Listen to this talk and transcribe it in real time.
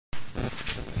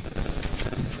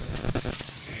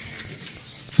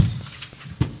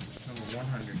Number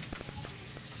 100.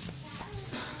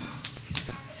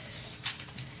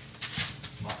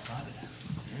 Lopsided.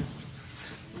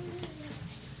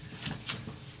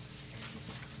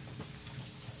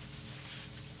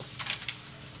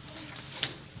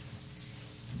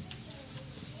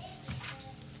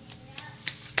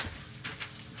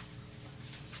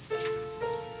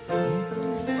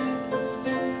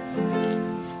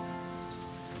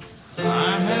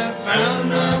 I have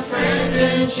found a friend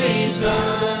in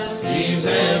Jesus. He's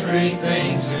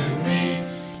everything to me.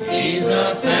 He's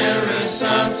the fairest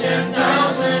of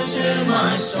 10,000 to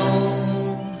my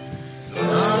soul. The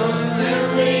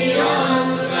lily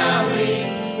of the valley,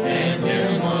 in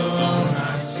Him alone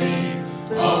I see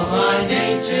all I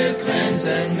need to cleanse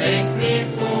and make me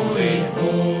fully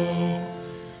whole.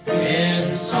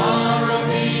 In sorrow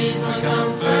He's my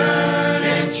comfort,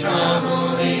 in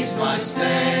trouble He's my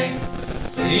stay.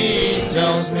 He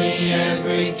tells me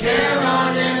every care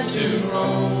on Him to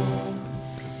roll.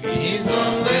 He's the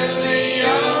lily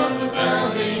of the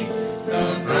valley,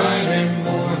 the bright and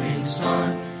morning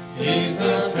star. He's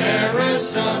the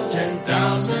fairest of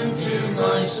 10,000 to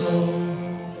my soul.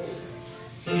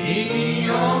 He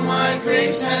all my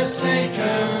griefs has taken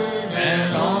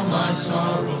and all my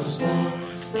sorrows borne.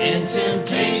 In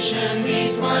temptation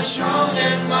He's my strong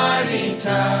and mighty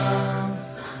tower.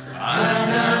 I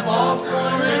have all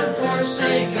for Him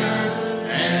forsaken,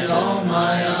 and all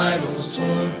my idols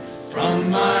torn from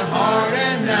my heart,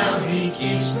 and now He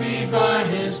keeps me by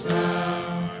His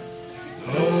power.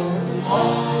 Oh,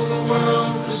 all the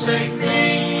world forsake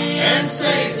me, and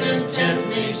Satan tempt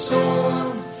me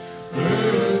sore.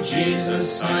 Through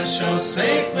Jesus I shall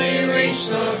safely reach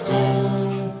the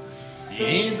goal.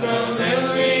 He's the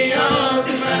lily of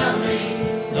the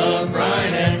valley, the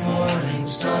bright and morning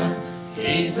star.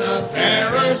 He's the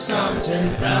fairest of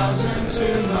 10,000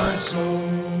 to my soul.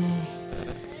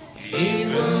 He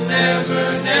will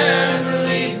never, never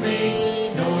leave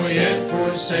me, nor yet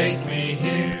forsake me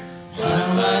here,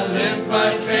 while I live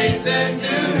by faith and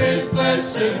do His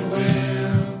blessed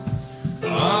will.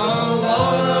 Of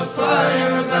all the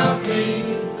fire about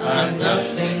me, I've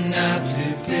nothing now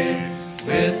to fear.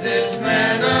 With His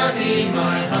manna He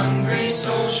my hungry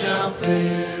soul shall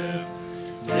fill.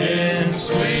 Then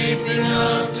sweeping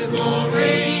up to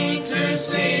glory to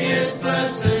see His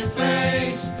blessed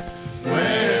face,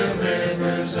 where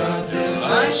rivers of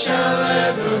delight shall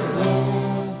ever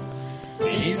roll.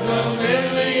 He's the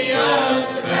lily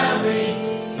of the valley,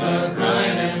 the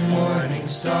bright and morning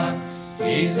star.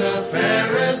 He's the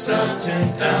fairest of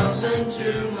 10,000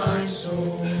 to my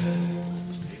soul.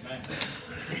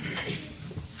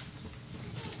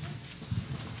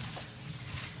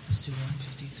 Let's do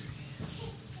 153.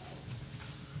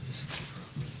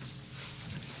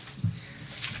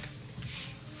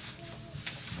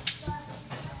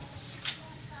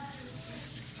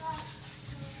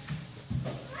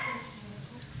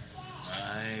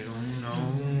 I don't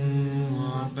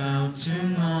know about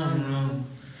tomorrow.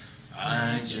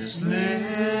 I just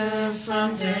live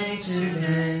from day to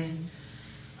day.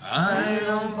 I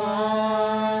don't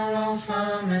borrow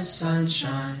from its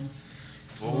sunshine,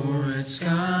 for its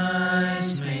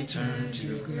skies may turn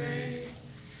to gray.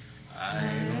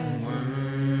 I don't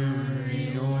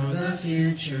worry o'er the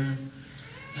future,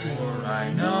 for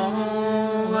I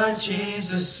know what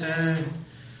Jesus said.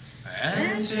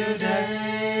 And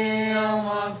today I'll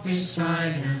walk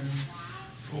beside Him,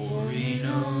 for He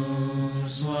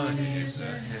knows what is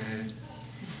ahead.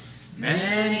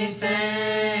 Many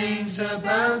things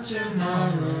about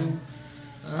tomorrow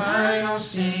I don't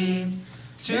seem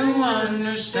to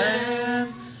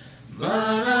understand,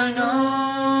 but I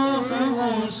know who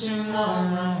holds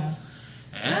tomorrow,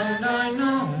 and I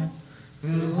know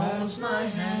who holds my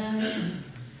hand.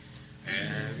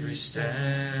 Every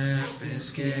step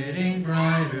is getting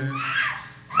brighter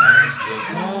as the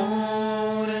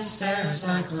golden stairs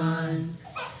I climb.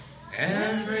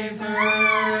 Every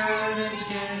burden is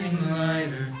getting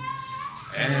lighter,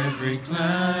 every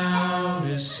cloud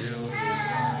is silver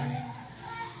white.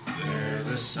 Where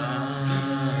the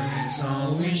sun is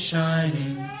always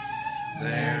shining,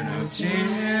 there no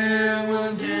tear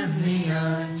will dim the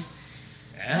eye.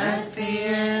 At the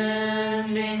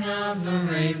ending of the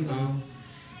rainbow,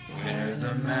 where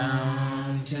the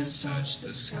mountains touch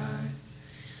the sky.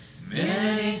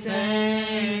 Many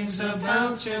things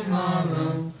about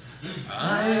tomorrow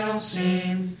I don't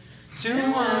seem to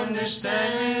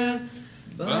understand,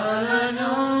 but I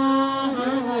know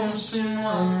who holds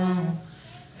tomorrow,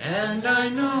 and I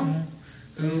know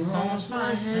who holds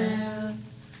my hand.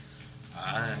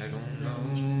 I don't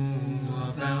know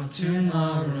about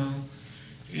tomorrow.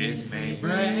 It may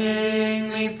bring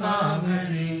me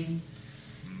poverty,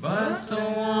 but the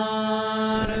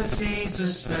one who feeds a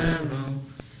sparrow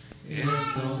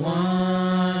is the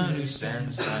one who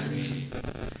stands by me.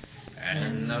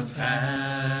 And the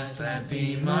path that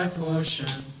be my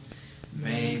portion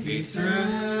may be through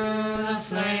the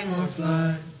flame or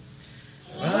flood,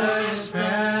 but His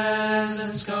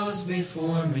presence goes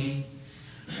before me,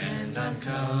 and I'm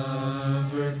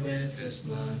covered with His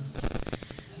blood.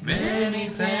 Many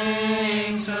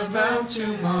things about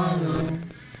tomorrow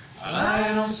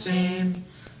I don't seem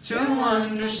to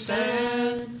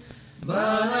understand,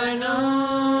 but I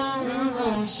know who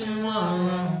holds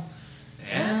tomorrow,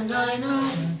 and I know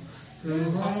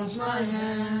who holds my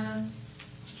hand.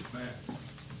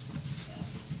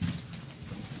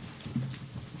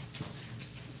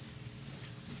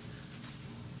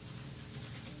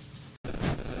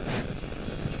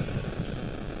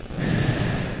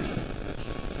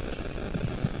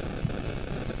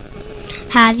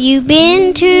 Have you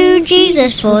been to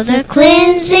Jesus for the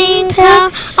cleansing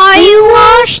power? Are you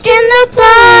washed in the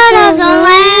blood of the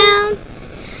Lamb?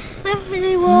 Have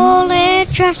you fully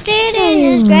trusted in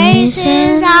His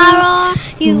grace's hour? Are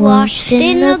you washed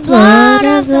in the blood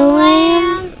of the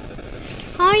Lamb?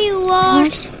 Are you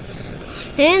washed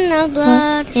in the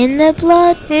blood, in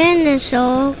the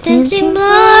soul cleansing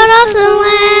blood of the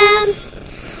Lamb?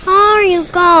 Are you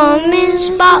garment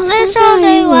spotless,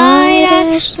 holy white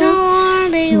as snow?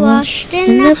 Be washed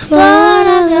in the blood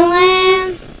of the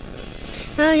Lamb.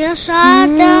 Are you sought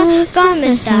the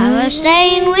garments that were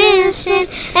stained with sin,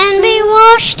 and be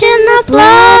washed in the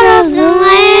blood of the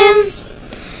Lamb?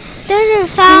 There's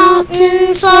a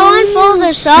fountain flowing for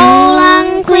the soul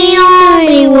unclean. Are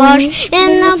be washed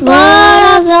in the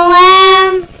blood of the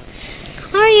Lamb?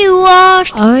 Are you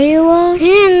washed?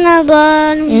 In the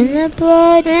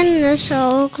blood, in the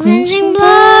soul cleansing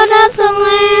blood of the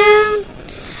Lamb?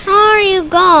 Are you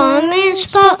garment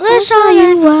spotless, are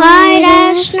you white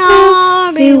as snow?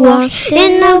 Are be washed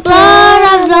in the blood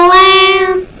of the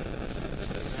Lamb?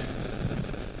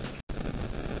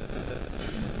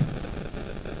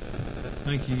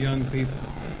 Thank you, young people.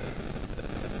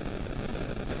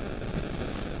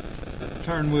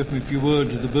 Turn with me, if you would,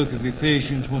 to the book of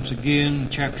Ephesians once again,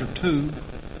 chapter 2.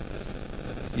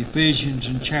 Ephesians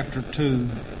in chapter 2.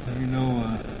 You know,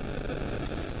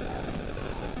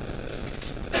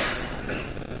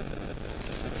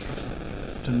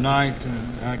 tonight,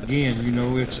 again, you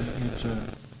know, it's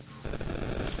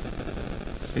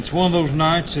one of those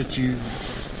nights that you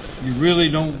really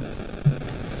don't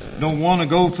want to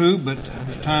go through, but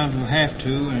there's times we have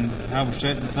to. And I was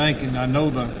sitting thinking, I know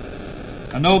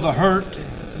the hurt,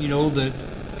 you know, that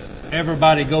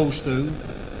everybody goes through.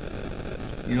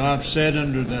 You know, I've said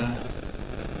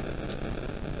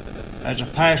as a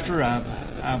pastor,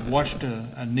 I've watched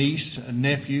a niece, a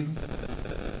nephew,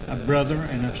 a brother,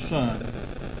 and a son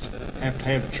have to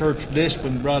have church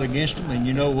discipline brought against them, and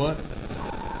you know what?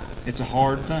 It's a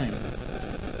hard thing.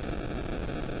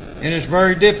 And it's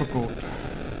very difficult.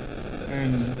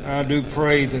 And I do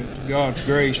pray that God's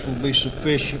grace will be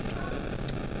sufficient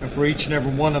for each and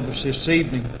every one of us this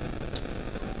evening.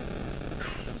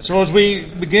 So as we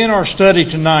begin our study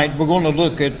tonight, we're going to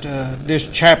look at this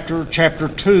chapter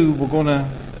 2. We're going to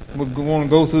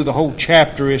go through the whole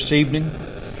chapter this evening.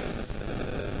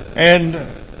 And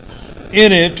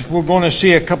in it, we're going to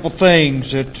see a couple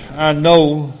things that I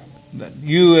know that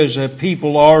you as a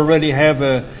people already have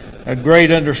a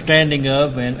great understanding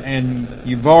of, and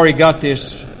you've already got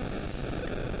this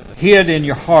hid in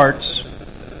your hearts.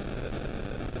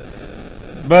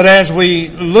 But as we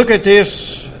look at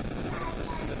this,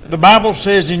 the Bible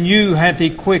says, "In you hath He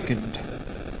quickened,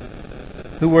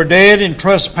 who were dead in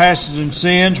trespasses and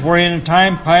sins, wherein in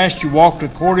time past you walked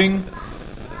according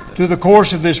to the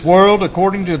course of this world,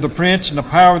 according to the prince and the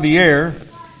power of the air,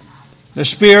 the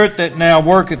spirit that now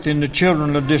worketh in the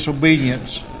children of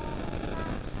disobedience,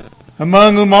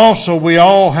 among whom also we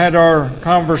all had our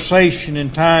conversation in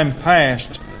time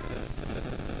past,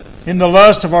 in the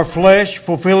lust of our flesh,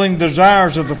 fulfilling the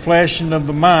desires of the flesh and of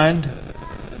the mind,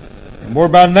 and were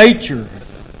by nature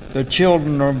the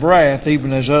children of wrath,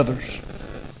 even as others.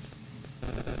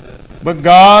 But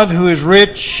God, who is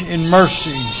rich in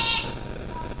mercy,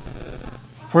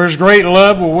 for His great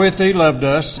love wherewith He loved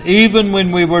us, even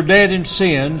when we were dead in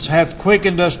sins, hath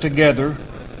quickened us together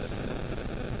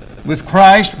with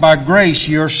Christ. By grace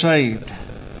ye are saved,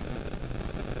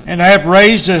 and hath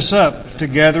raised us up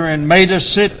together, and made us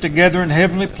sit together in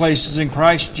heavenly places in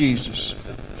Christ Jesus,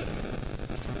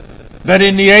 that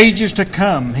in the ages to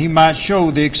come He might show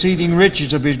the exceeding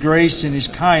riches of His grace and His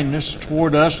kindness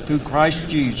toward us through Christ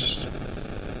Jesus.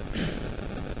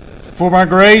 For by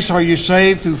grace are you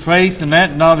saved through faith, and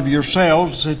that not of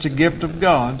yourselves. It's a gift of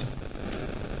God,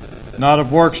 not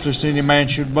of works, lest any man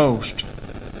should boast.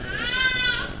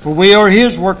 For we are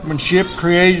His workmanship,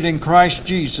 created in Christ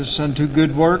Jesus unto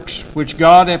good works, which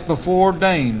God hath before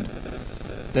ordained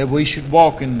that we should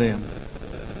walk in them.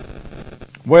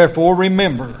 Wherefore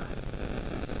remember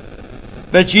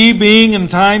that ye, being in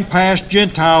time past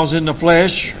Gentiles in the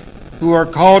flesh, who are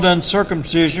called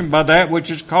uncircumcision by that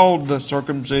which is called the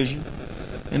circumcision,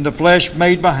 in the flesh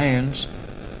made by hands,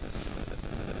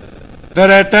 that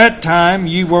at that time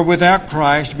ye were without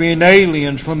Christ, being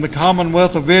aliens from the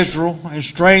commonwealth of Israel, and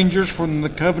strangers from the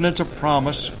covenants of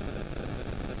promise,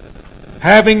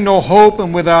 having no hope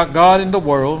and without God in the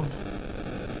world.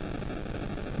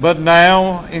 But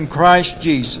now in Christ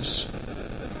Jesus,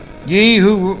 ye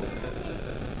who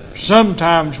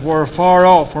sometimes were far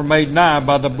off were made nigh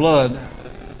by the blood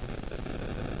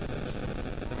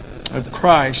of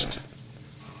Christ.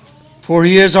 For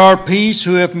He is our peace,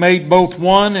 who hath made both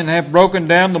one, and hath broken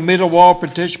down the middle wall of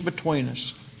partition between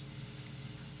us,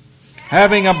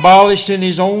 having abolished in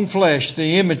His own flesh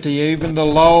the enmity, even the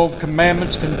law of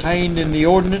commandments contained in the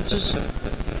ordinances,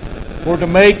 for to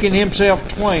make in Himself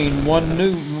twain one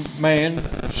new man,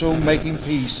 so making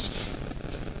peace,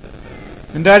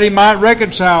 and that He might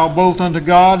reconcile both unto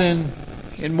God and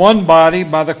in one body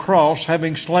by the cross,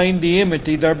 having slain the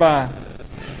enmity thereby,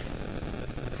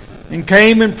 and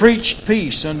came and preached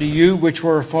peace unto you which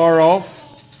were far off,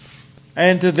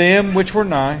 and to them which were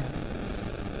nigh.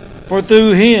 For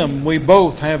through Him we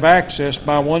both have access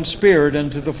by one Spirit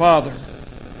unto the Father.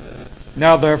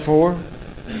 Now therefore,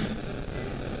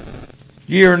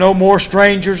 ye are no more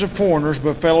strangers and foreigners,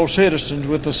 but fellow citizens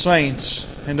with the saints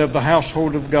and of the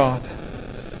household of God,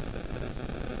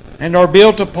 and are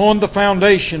built upon the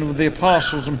foundation of the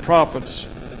apostles and prophets,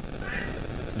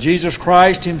 Jesus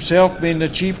Christ Himself being the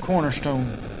chief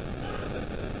cornerstone,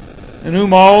 in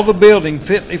whom all the building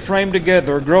fitly framed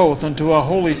together groweth unto a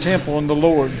holy temple in the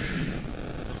Lord,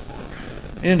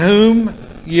 in whom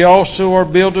ye also are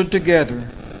builded together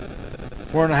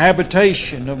for an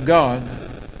habitation of God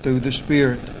through the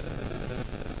Spirit.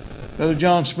 Brother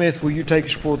John Smith, will you take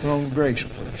us before the throne of grace,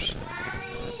 please?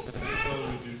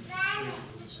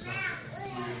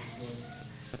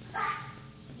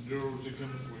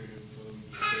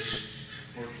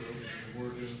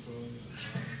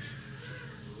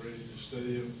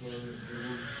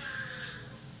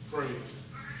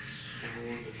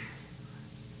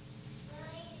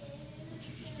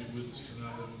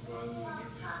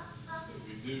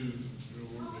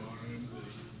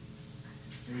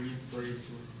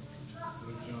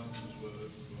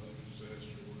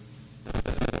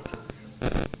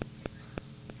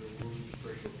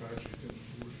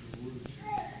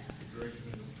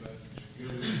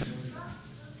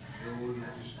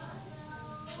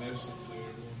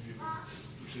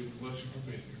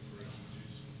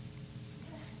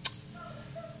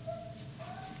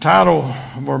 Title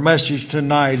of our message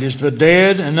tonight is The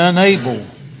Dead and Unable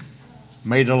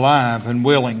Made Alive and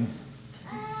Willing.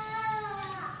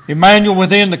 Emmanuel,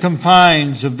 within the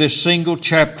confines of this single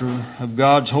chapter of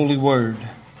God's holy word,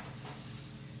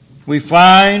 we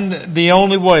find the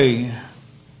only way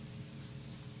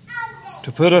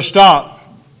to put a stop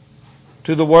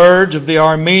to the words of the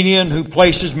Arminian who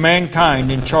places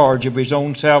mankind in charge of his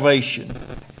own salvation.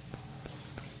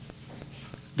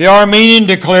 The Arminian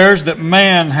declares that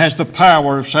man has the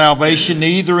power of salvation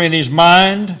either in his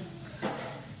mind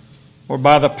or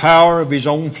by the power of his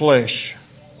own flesh.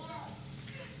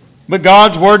 But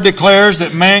God's Word declares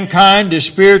that mankind is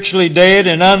spiritually dead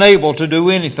and unable to do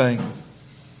anything,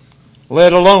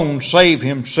 let alone save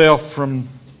himself from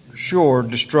sure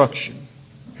destruction.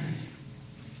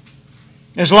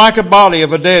 It's like a body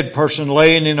of a dead person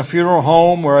laying in a funeral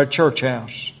home or a church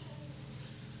house.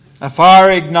 A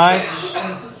fire ignites,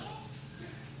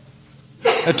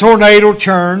 a tornado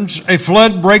churns, a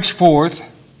flood breaks forth,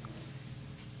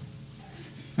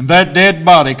 and that dead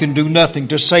body can do nothing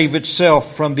to save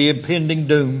itself from the impending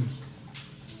doom.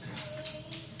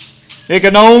 It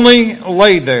can only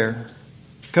lay there,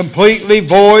 completely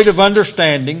void of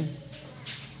understanding,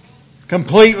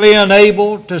 completely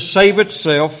unable to save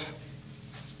itself.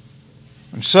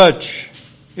 And such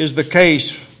is the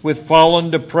case with fallen,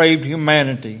 depraved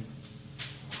humanity.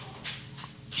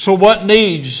 So what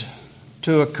needs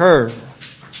to occur?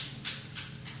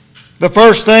 The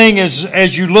first thing is,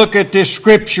 as you look at this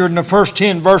Scripture, in the first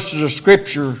 10 verses of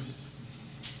Scripture,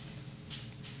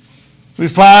 we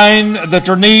find that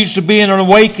there needs to be an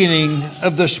awakening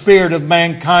of the spirit of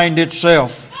mankind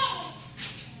itself.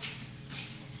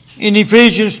 In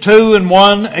Ephesians 2 and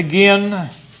 1, again,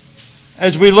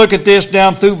 as we look at this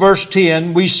down through verse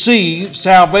 10, we see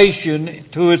salvation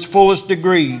to its fullest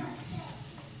degree.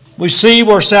 We see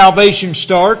where salvation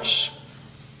starts.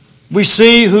 We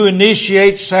see who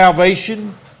initiates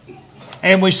salvation.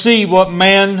 And we see what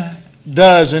man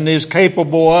does and is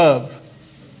capable of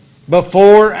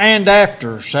before and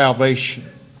after salvation.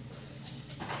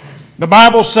 The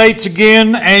Bible states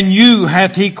again, "And you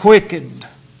hath he quickened,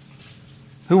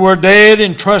 who were dead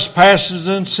in trespasses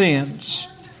and sins,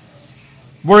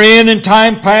 wherein in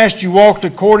time past you walked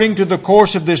according to the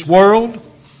course of this world,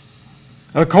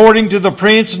 according to the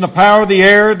prince and the power of the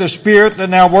air, the spirit that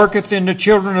now worketh in the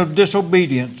children of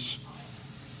disobedience,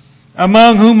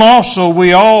 among whom also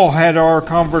we all had our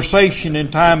conversation in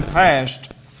time past,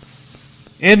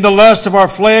 in the lust of our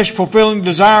flesh, fulfilling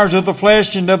desires of the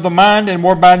flesh and of the mind, and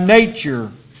were by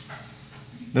nature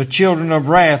the children of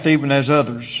wrath, even as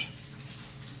others.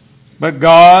 But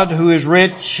God, who is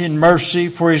rich in mercy,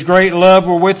 for His great love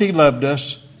wherewith He loved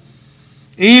us,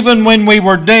 even when we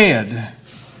were dead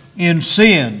in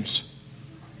sins,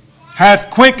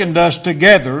 hath quickened us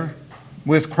together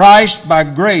with Christ. By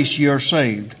grace ye are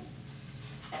saved,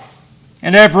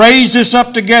 and hath raised us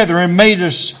up together and made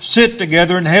us sit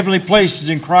together in heavenly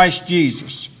places in Christ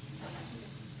Jesus,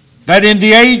 that in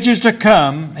the ages to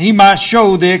come He might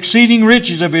show the exceeding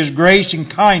riches of His grace and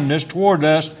kindness toward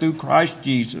us through Christ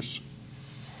Jesus.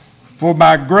 For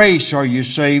by grace are you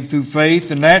saved through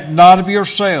faith, and that not of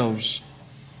yourselves.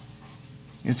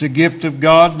 It's a gift of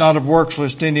God, not of works,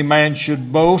 lest any man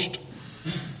should boast.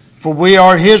 For we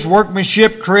are His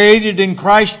workmanship, created in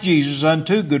Christ Jesus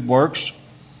unto good works,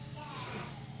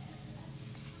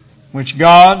 which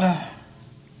God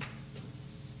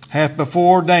hath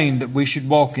before ordained that we should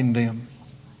walk in them."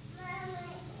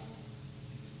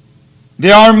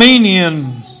 The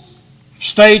Arminian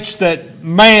states that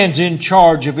man's in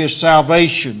charge of his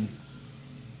salvation.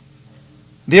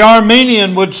 The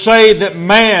Arminian would say that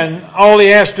man, all he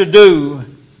has to do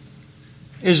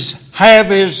is have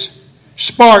his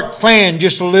spark fanned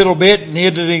just a little bit and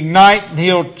it'll ignite and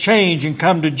he'll change and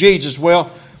come to Jesus.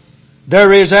 Well,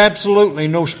 there is absolutely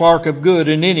no spark of good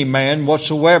in any man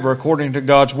whatsoever according to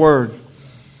God's Word.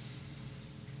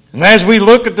 And as we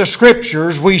look at the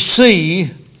Scriptures, we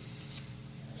see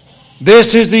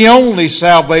this is the only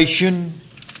salvation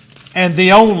and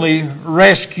the only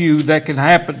rescue that can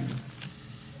happen.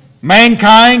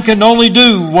 Mankind can only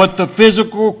do what the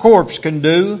physical corpse can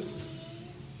do.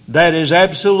 That is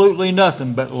absolutely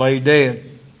nothing but lay dead.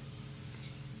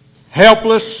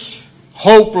 Helpless,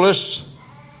 hopeless,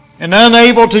 and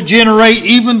unable to generate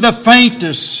even the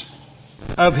faintest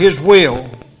of His will.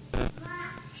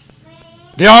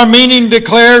 The Arminian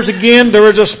declares again there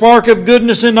is a spark of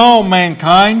goodness in all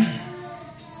mankind.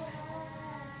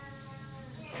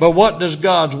 But what does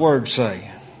God's Word say?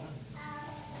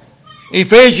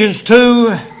 Ephesians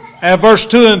 2, verse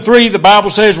 2 and 3, the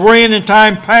Bible says, "Wherein in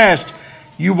time past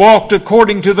you walked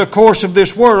according to the course of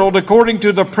this world, according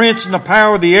to the prince and the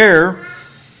power of the air,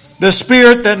 the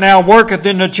spirit that now worketh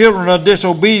in the children of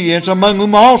disobedience, among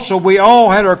whom also we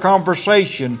all had our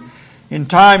conversation in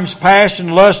times past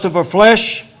in lust of the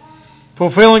flesh,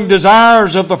 fulfilling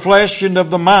desires of the flesh and of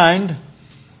the mind,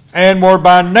 and were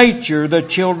by nature the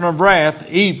children of wrath,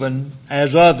 even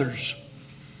as others."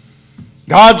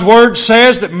 God's Word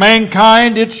says that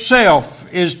mankind itself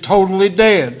is totally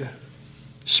dead.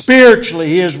 Spiritually,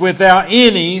 he is without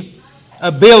any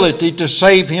ability to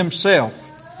save himself.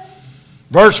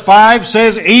 Verse 5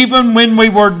 says, "Even when we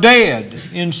were dead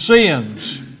in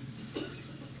sins,"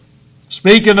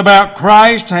 speaking about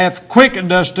Christ, "hath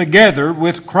quickened us together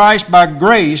with Christ. By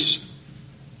grace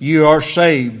you are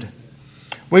saved."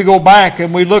 We go back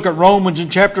and we look at Romans in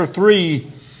chapter 3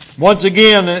 once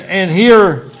again, and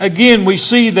here again we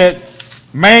see that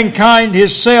mankind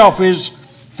himself is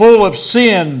full of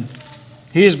sin.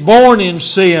 He is born in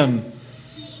sin.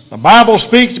 The Bible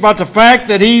speaks about the fact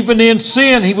that even in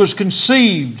sin he was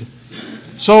conceived.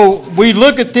 So we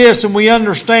look at this and we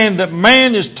understand that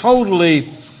man is totally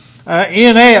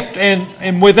inept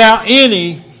and without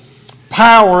any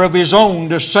power of his own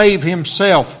to save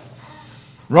himself.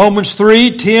 Romans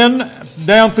 3:10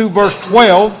 down through verse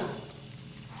 12.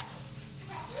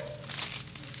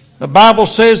 The Bible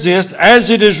says this, "As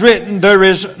it is written, there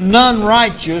is none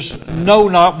righteous, no,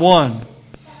 not one.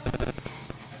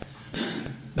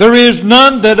 There is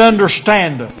none that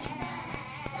understandeth.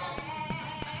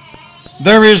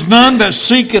 There is none that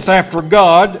seeketh after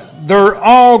God. They're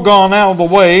all gone out of the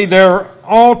way. They're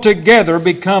altogether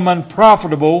become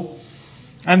unprofitable.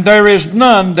 And there is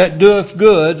none that doeth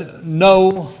good,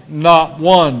 no, not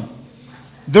one."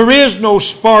 There is no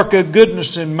spark of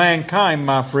goodness in mankind,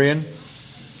 my friend.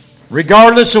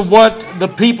 regardless of what the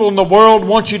people in the world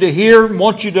want you to hear,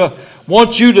 want you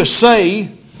to say.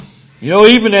 You know,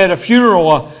 even at a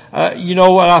funeral, and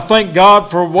I thank God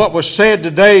for what was said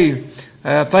today.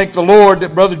 I thank the Lord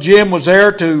that Brother Jim was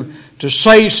there to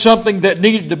say something that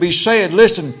needed to be said.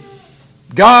 Listen,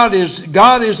 God is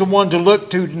the one to look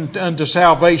to unto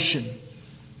salvation.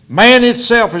 Man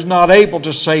itself is not able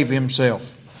to save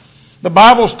himself. The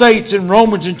Bible states in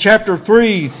Romans in chapter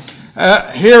 3,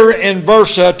 here in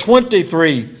verse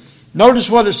 23, notice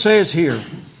what it says here.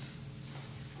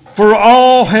 For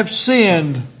all have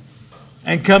sinned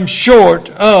and come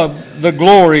short of the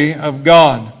glory of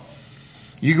God.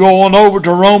 You go on over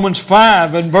to Romans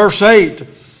 5 and verse 8,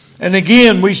 and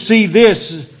again we see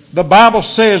this. The Bible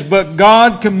says, but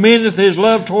God commendeth His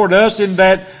love toward us in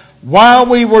that while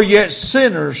we were yet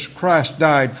sinners, Christ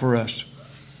died for us.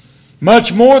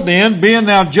 Much more then, being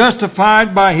now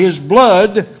justified by His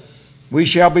blood, we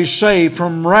shall be saved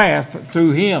from wrath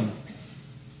through Him.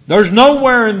 There's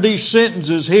nowhere in these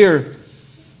sentences here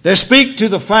that speak to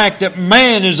the fact that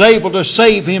man is able to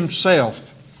save himself.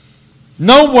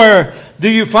 Nowhere do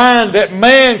you find that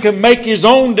man can make his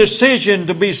own decision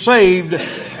to be saved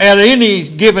at any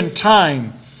given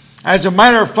time. As a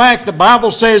matter of fact, the Bible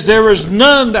says there is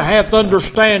none that hath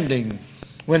understanding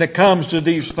when it comes to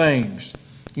these things.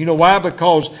 You know why?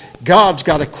 Because God's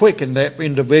got to quicken that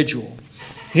individual.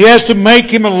 He has to make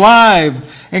him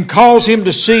alive and cause him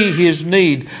to see his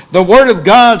need. The Word of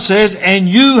God says, and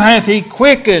you hath He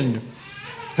quickened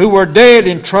who were dead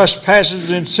in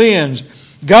trespasses and sins.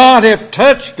 God hath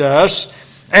touched us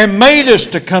and made us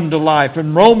to come to life.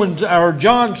 In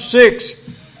John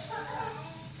 6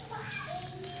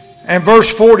 and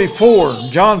verse 44.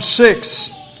 John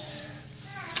 6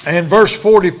 and verse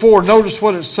 44. Notice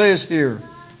what it says here.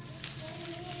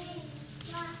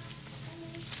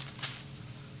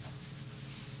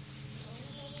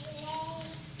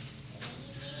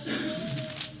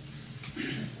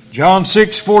 John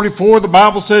 6:44, the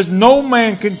Bible says, no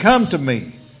man can come to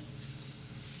me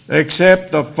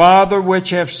except the Father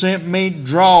which hath sent me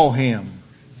draw him.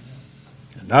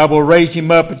 And I will raise him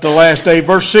up at the last day.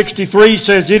 Verse 63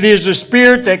 says, it is the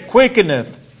Spirit that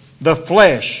quickeneth, the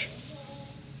flesh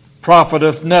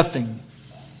profiteth nothing.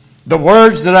 The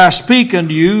words that I speak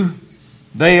unto you,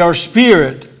 they are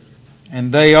spirit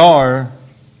and they are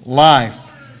life.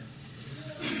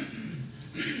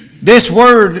 This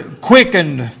word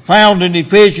quickened, found in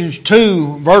Ephesians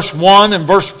 2, verse 1 and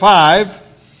verse 5,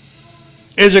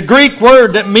 is a Greek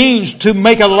word that means to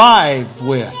make alive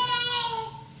with,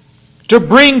 to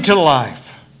bring to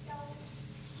life.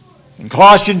 In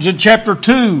Colossians in chapter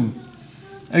 2,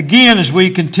 again as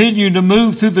we continue to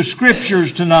move through the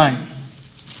Scriptures tonight,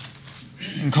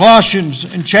 in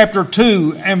Colossians in chapter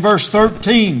 2 and verse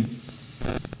 13,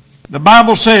 the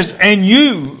Bible says, and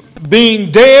you, being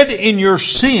dead in your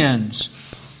sins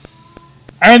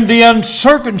and the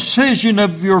uncircumcision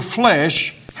of your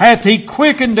flesh, hath He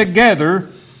quickened together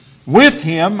with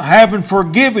Him, having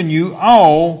forgiven you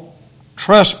all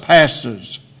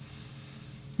trespasses.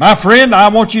 My friend, I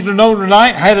want you to know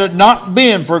tonight, had it not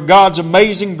been for God's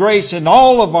amazing grace in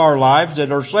all of our lives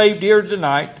that are saved here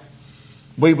tonight,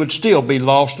 we would still be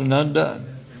lost and undone.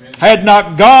 Had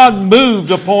not God moved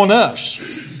upon us,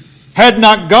 had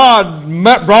not God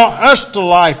brought us to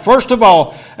life, first of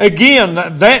all, again,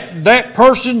 that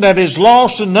person that is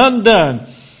lost and undone,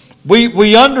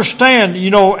 we understand,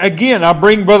 again, I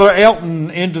bring Brother Elton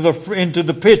into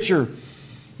the picture.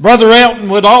 Brother Elton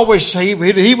would always say,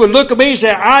 he would look at me and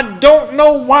say, I don't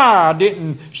know why I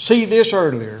didn't see this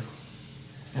earlier.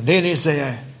 And then he'd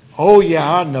say, oh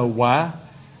yeah, I know why.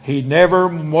 He never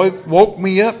woke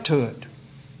me up to it.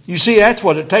 You see, that's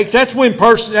what it takes. That's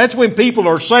when people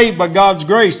are saved by God's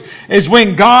grace, is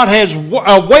when God has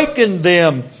awakened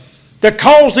them to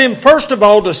cause them, first of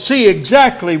all, to see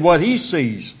exactly what He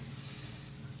sees.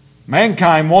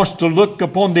 Mankind wants to look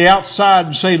upon the outside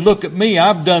and say, look at me,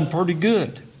 I've done pretty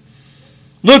good.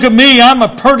 Look at me, I'm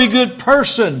a pretty good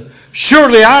person.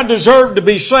 Surely I deserve to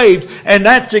be saved. And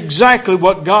that's exactly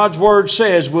what God's Word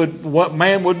says what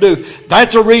man would do.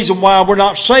 That's a reason why we're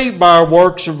not saved by our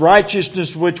works of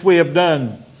righteousness which we have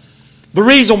done. The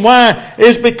reason why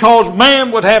is because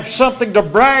man would have something to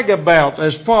brag about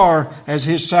as far as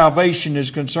his salvation is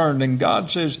concerned. And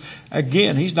God says,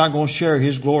 again, He's not going to share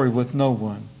His glory with no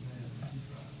one.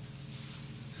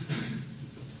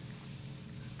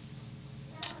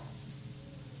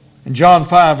 In John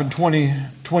 5 and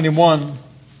 21,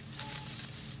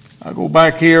 I'll go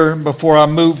back here before I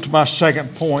move to my second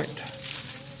point.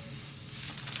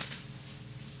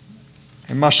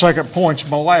 And my second point's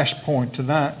my last point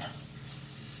tonight.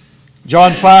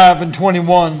 John 5 and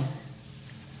 21.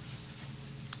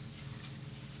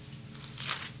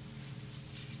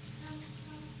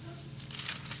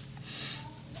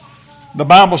 The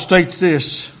Bible states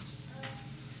this: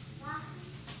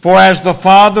 "For as the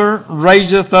Father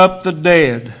raiseth up the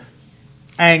dead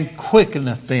and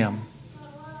quickeneth them,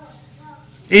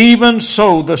 even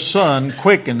so the Son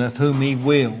quickeneth whom He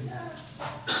will."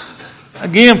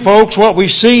 Again, folks, what we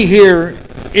see here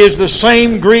is the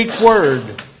same Greek word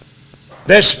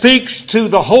that speaks to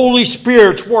the Holy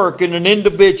Spirit's work in an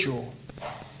individual,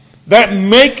 that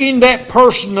making that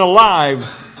person alive,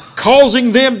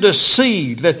 causing them to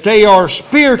see that they are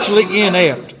spiritually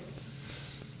inept.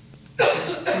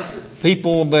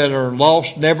 People that are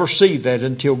lost never see that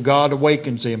until God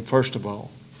awakens them, first of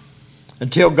all.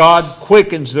 Until God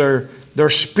quickens their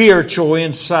spiritual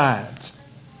insides.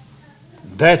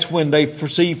 That's when they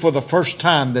see for the first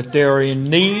time that they are in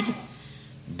need,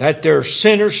 that they're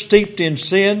sinners steeped in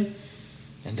sin,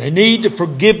 and they need the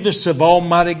forgiveness of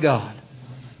Almighty God.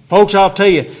 Folks, I'll tell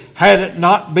you, had it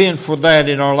not been for that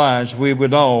in our lives, we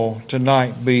would all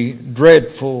tonight be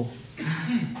dreadful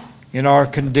in our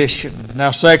condition.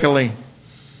 Now, secondly,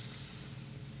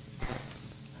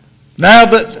 now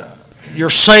that you're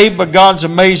saved by God's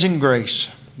amazing grace,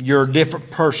 you're a different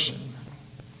person.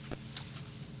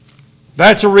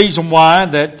 That's a reason why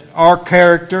that our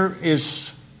character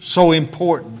is so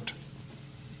important.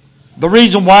 The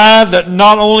reason why that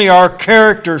not only our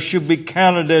character should be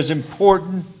counted as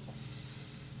important,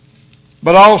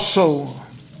 but also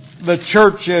the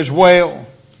church as well.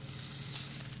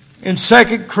 In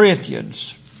 2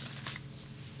 Corinthians,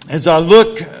 as I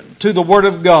look to the Word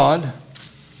of God,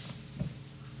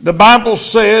 the Bible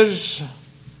says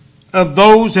of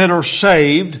those that are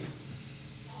saved,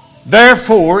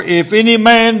 "Therefore, if any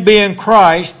man be in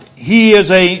Christ, he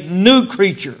is a new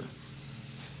creature.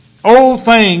 Old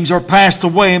things are passed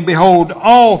away, and behold,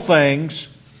 all things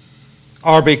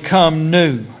are become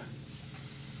new."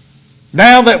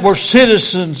 Now that we're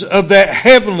citizens of that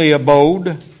heavenly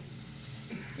abode,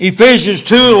 Ephesians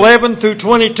 2:11 through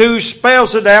 22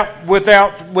 spells it out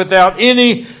without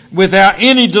any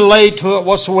delay to it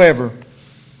whatsoever.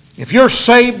 If you're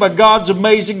saved by God's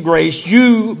amazing grace,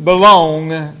 you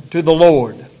belong to the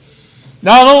Lord.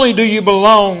 Not only do you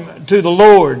belong to the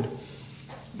Lord,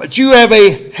 but you have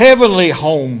a heavenly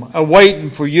home awaiting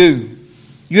for you.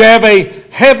 You have a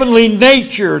heavenly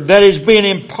nature that is being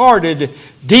imparted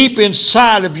deep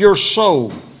inside of your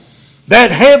soul.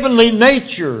 That heavenly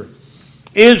nature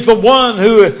is the one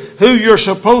who you're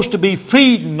supposed to be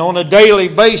feeding on a daily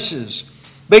basis,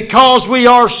 because we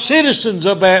are citizens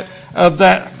of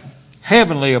that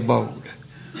heavenly abode.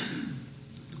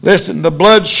 Listen, the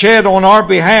blood shed on our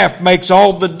behalf makes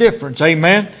all the difference.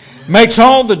 Amen? Makes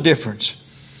all the difference.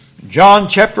 John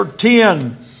chapter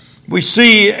 10, we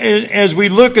see as we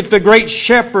look at the great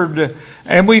shepherd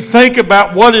and we think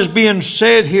about what is being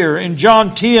said here in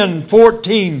John 10,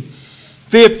 14,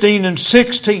 15, and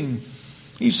 16.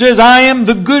 He says, "I am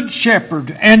the good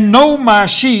shepherd, and know my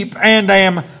sheep, and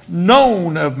am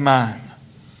known of mine.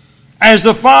 As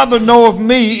the Father knoweth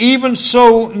me, even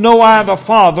so know I the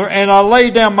Father, and I lay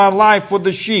down my life for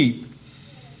the sheep."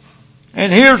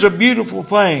 And here's a beautiful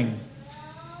thing.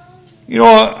 You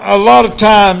know, a lot of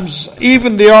times,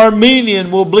 even the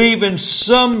Arminian will believe in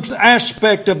some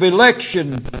aspect of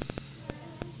election,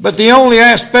 but the only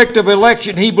aspect of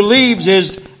election he believes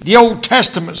is the Old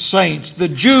Testament saints, the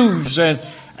Jews, and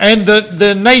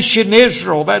the nation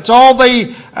Israel. That's all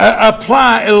they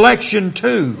apply election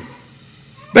to.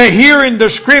 But here in the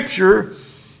Scripture,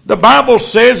 the Bible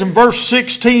says in verse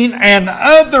 16, "and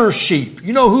other sheep."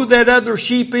 You know who that other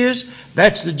sheep is?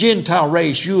 That's the Gentile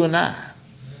race, you and I.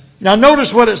 Now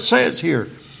notice what it says here.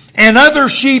 "And other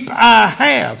sheep I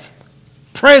have."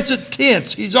 Present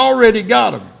tense. He's already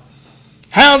got them.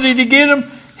 How did he get them?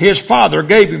 His Father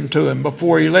gave him to him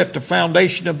before he left the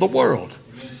foundation of the world.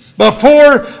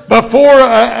 Before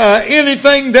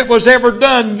anything that was ever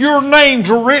done, your names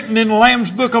were written in the Lamb's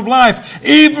Book of Life,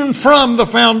 even from the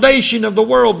foundation of the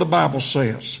world, the Bible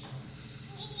says.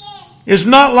 It's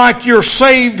not like you're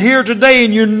saved here today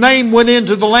and your name went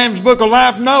into the Lamb's Book of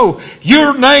Life. No,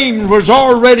 your name was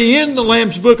already in the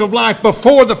Lamb's Book of Life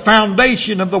before the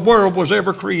foundation of the world was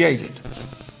ever created.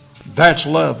 That's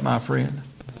love, my friend.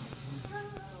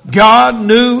 God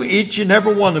knew each and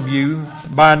every one of you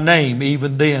by name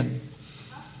even then.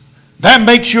 That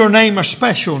makes your name a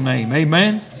special name.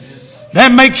 Amen?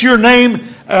 That makes your name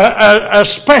a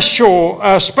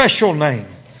special name.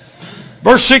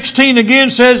 Verse 16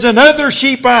 again says, "And other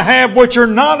sheep I have which are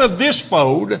not of this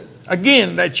fold."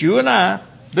 Again, that's you and I,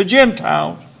 the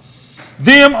Gentiles.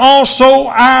 "Them also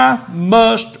I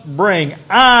must bring."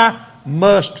 I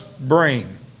must bring.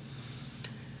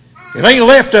 It ain't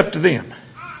left up to them.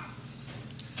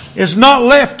 It's not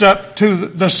left up to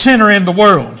the sinner in the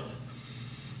world.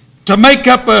 to make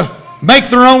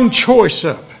their own choice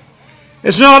up.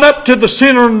 It's not up to the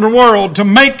sinner in the world to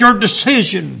make your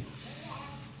decision.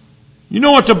 You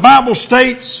know what the Bible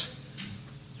states?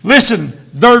 Listen,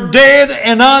 they're dead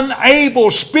and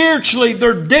unable. Spiritually,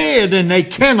 they're dead and they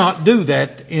cannot do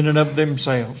that in and of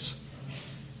themselves.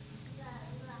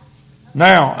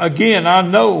 Now, again, I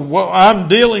know what I'm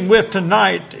dealing with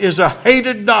tonight is a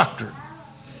hated doctrine.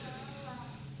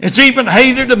 It's even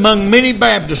hated among many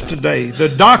Baptists today, the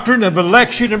doctrine of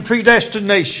election and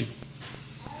predestination.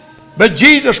 But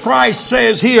Jesus Christ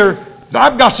says here,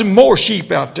 I've got some more sheep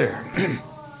out there.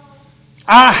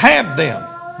 I have them.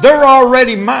 They're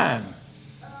already mine.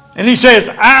 And he says,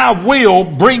 I will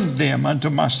bring them unto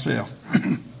myself.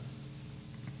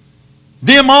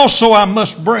 Them also I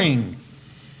must bring,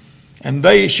 and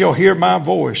they shall hear my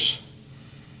voice.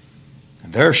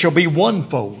 And there shall be one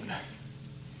fold,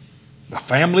 the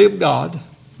family of God,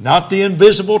 not the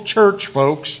invisible church,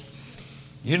 folks.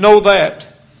 You know that.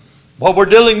 What we're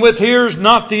dealing with here is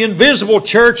not the invisible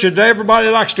church that everybody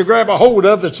likes to grab a hold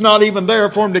of, that's not even there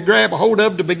for them to grab a hold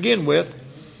of to begin with.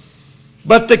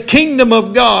 But the kingdom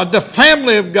of God, the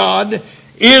family of God,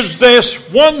 is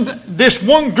this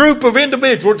one group of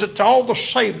individuals that's all the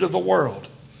saved of the world.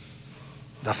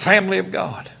 The family of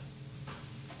God.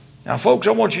 Now, folks,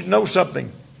 I want you to know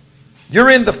something.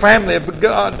 You're in the family of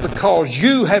God because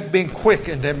you have been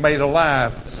quickened and made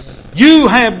alive. You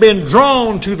have been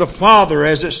drawn to the Father,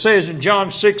 as it says in John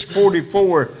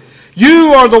 6:44.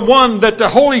 You are the one that the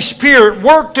Holy Spirit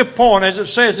worked upon, as it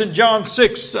says in John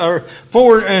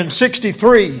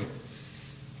 4:63.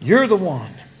 You're the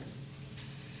one.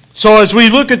 So as we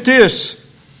look at this,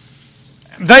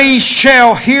 they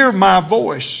shall hear my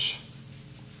voice.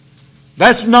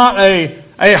 That's not a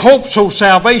hope so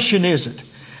salvation, is it?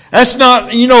 That's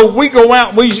not, we go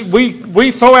out,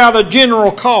 we throw out a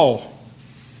general call.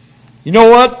 You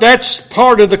know what? That's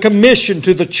part of the commission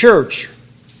to the church.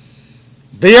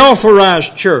 The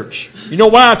authorized church. You know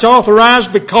why it's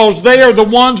authorized? Because they are the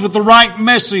ones with the right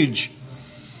message.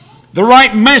 The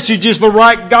right message is the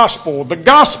right gospel. The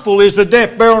gospel is the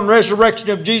death, burial, and resurrection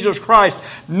of Jesus Christ.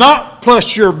 Not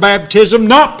plus your baptism,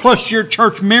 not plus your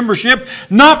church membership,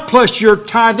 not plus your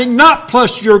tithing, not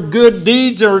plus your good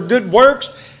deeds or good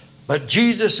works, but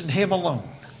Jesus and Him alone.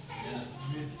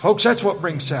 Folks, that's what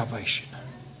brings salvation.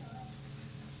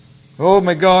 Oh,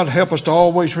 may God help us to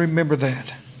always remember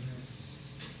that.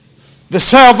 The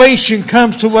salvation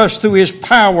comes to us through His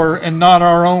power and not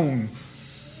our own.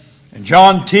 In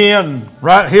John 10,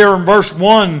 right here in verse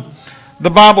 1, the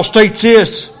Bible states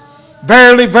this: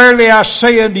 Verily, verily, I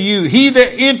say unto you, he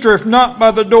that entereth not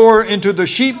by the door into the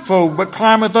sheepfold, but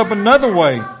climbeth up another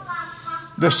way,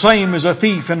 the same is a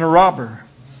thief and a robber.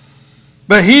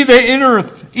 But he that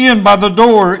entereth in by the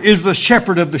door is the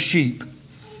shepherd of the sheep.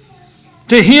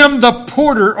 To him the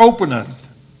porter openeth,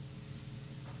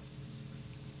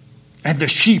 and the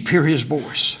sheep hear his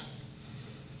voice.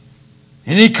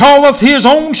 And he calleth his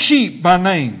own sheep by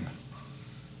name,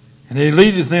 and he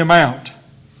leadeth them out.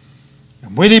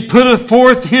 And when he putteth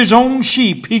forth his own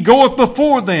sheep, he goeth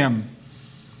before them,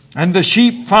 and the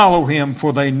sheep follow him,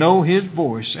 for they know his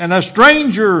voice. And a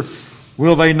stranger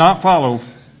will they not follow,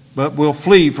 but will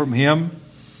flee from him,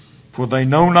 for they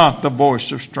know not the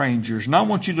voice of strangers. And I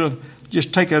want you to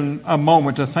just take a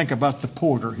moment to think about the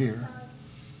porter here.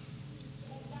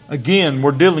 Again,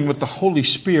 we're dealing with the Holy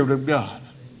Spirit of God.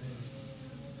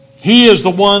 He is the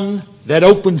one that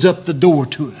opens up the door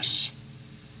to us.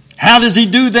 How does He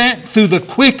do that? Through the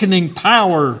quickening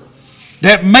power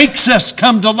that makes us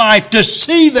come to life, to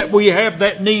see that we have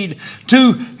that need,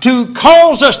 to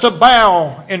cause us to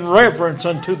bow in reverence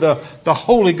unto the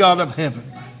holy God of heaven,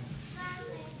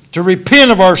 to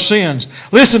repent of our sins.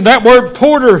 Listen, that word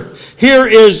porter here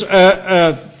is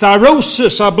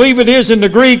thyrosis, I believe it is in the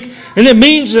Greek, and it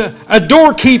means a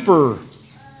doorkeeper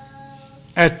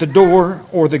at the door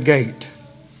or the gate.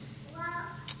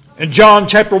 In John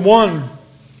chapter 1,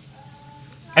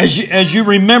 as you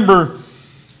remember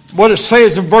what it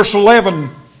says in verse 11,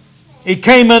 He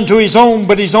came unto His own,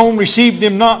 but His own received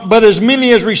Him not. But as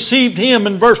many as received Him,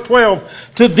 in verse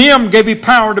 12, to them gave He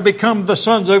power to become the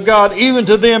sons of God, even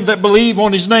to them that believe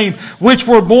on His name, which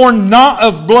were born not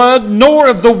of blood, nor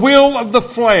of the will of the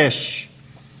flesh,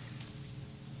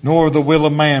 nor of the will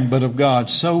of man, but of God.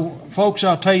 So, folks,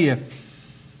 I'll tell you,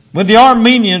 when the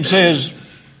Arminian says,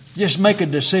 just make a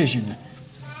decision,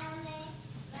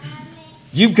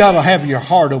 you've got to have your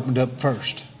heart opened up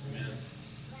first.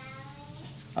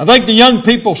 I think the young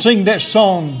people sing that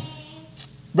song.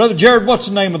 Brother Jared, what's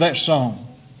the name of that song?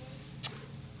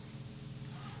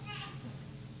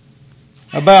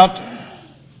 About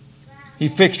He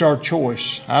fixed our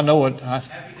choice. I know it.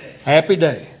 Happy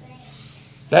day.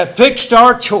 That fixed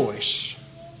our choice.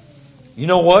 You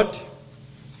know what?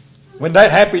 When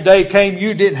that happy day came,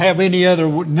 you didn't have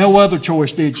no other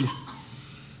choice, did you?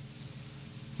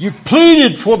 You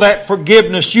pleaded for that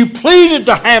forgiveness. You pleaded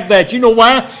to have that. You know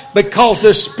why? Because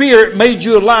the Spirit made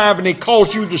you alive and He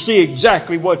caused you to see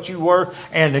exactly what you were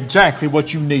and exactly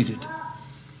what you needed.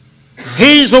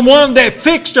 He's the one that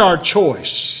fixed our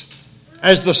choice,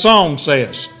 as the song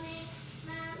says.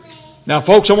 Now,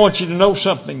 folks, I want you to know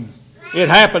something. It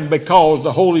happened because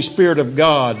the Holy Spirit of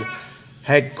God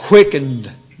had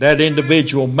quickened that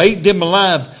individual, made them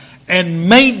alive, and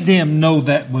made them know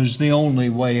that was the only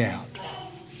way out.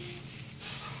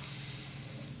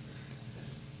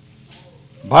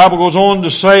 The Bible goes on to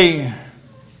say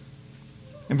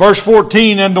in verse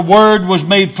 14, "And the Word was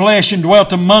made flesh and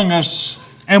dwelt among us,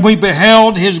 and we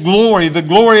beheld His glory, the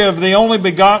glory of the only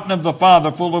begotten of the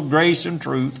Father, full of grace and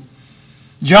truth.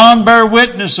 John bare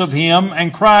witness of Him,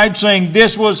 and cried, saying,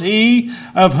 This was He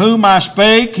of whom I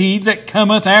spake. He that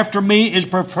cometh after me is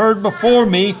preferred before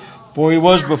me, for He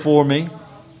was before me.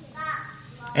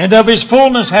 And of His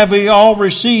fullness have we all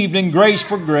received, in grace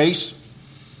for grace.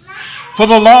 For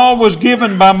the law was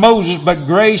given by Moses, but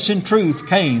grace and truth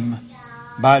came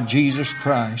by Jesus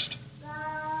Christ."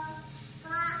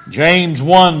 James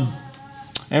 1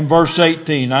 and verse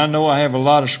 18. I know I have a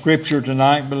lot of scripture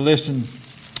tonight, but listen,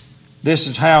 this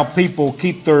is how people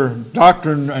keep their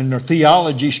doctrine and their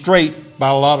theology straight, by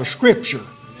a lot of scripture.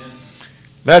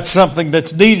 That's something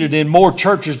that's needed in more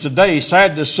churches today.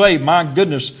 Sad to say, my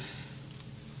goodness,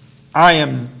 I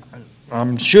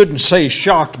shouldn't say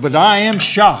shocked, but I am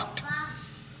shocked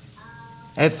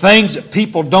at things that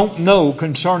people don't know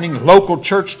concerning local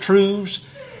church truths.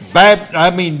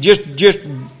 Just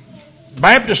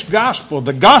Baptist gospel,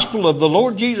 the gospel of the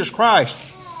Lord Jesus Christ,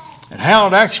 and how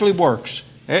it actually works.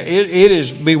 It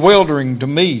is bewildering to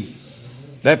me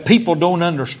that people don't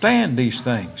understand these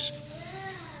things.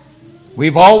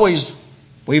 We've always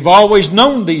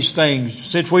known these things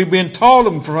since we've been taught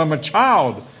them from a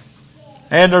child.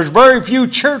 And there's very few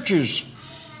churches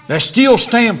that still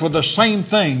stand for the same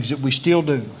things that we still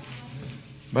do.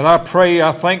 But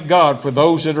I thank God for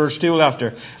those that are still out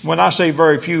there. When I say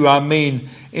very few, I mean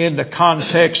in the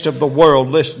context of the world.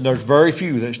 Listen, there's very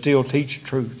few that still teach the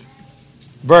truth.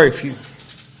 Very few.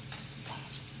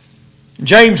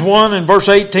 James 1 and verse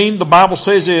 18, the Bible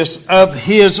says this, "Of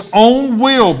His own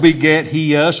will begat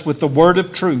He us with the word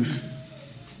of truth."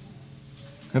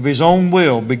 Of His own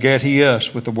will begat He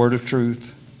us with the word of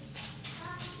truth.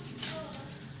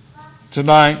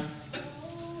 Tonight,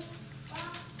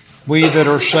 we that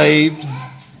are saved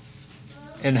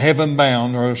and heaven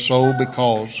bound are so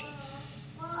because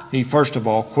He first of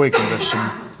all quickened us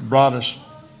and brought us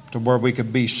to where we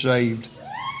could be saved.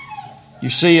 You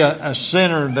see, a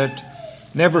sinner that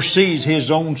never sees his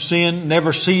own sin,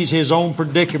 never sees his own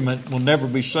predicament, will never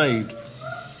be saved.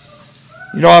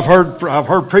 You know, I've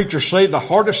heard preachers say the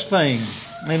hardest thing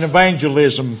in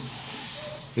evangelism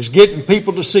is getting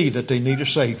people to see that they need a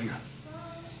Savior.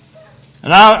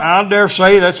 And I dare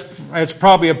say that's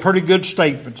probably a pretty good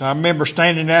statement. I remember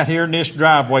standing out here in this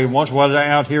driveway once while I was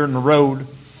out here in the road,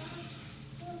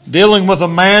 dealing with a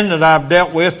man that I've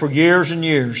dealt with for years and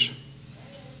years.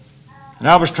 And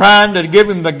I was trying to give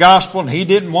him the gospel, and he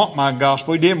didn't want my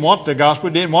gospel. He didn't want the gospel.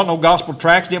 He didn't want no gospel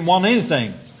tracts. Didn't want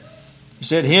anything. He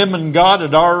said him and God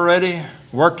had already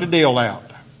worked the deal out.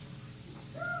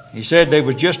 He said they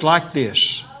was just like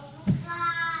this.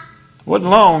 Wasn't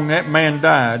long that man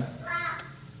died.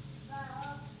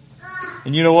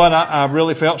 And you know what? I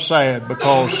really felt sad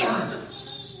because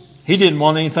he didn't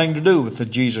want anything to do with the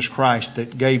Jesus Christ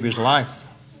that gave His life.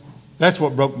 That's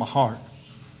what broke my heart.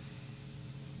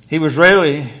 He was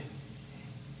ready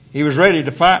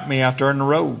to fight me out there in the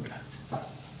road.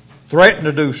 Threatened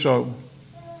to do so.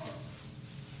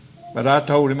 But I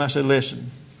told him, I said,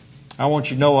 listen, I want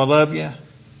you to know I love you.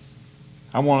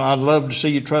 I'd love to see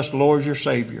you trust the Lord as your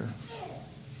Savior.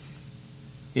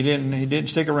 He didn't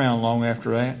stick around long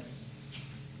after that.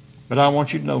 But I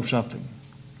want you to know something.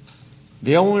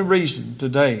 The only reason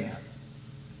today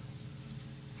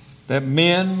that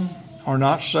men are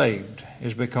not saved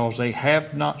is because they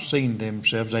have not seen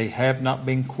themselves. They have not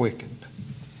been quickened.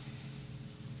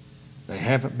 They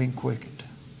haven't been quickened.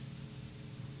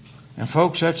 And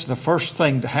folks, that's the first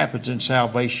thing that happens in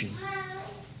salvation.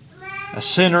 A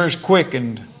sinner is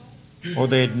quickened, or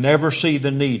they'd never see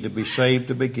the need to be saved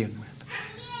to begin with.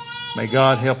 May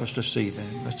God help us to see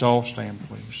that. Let's all stand,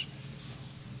 please.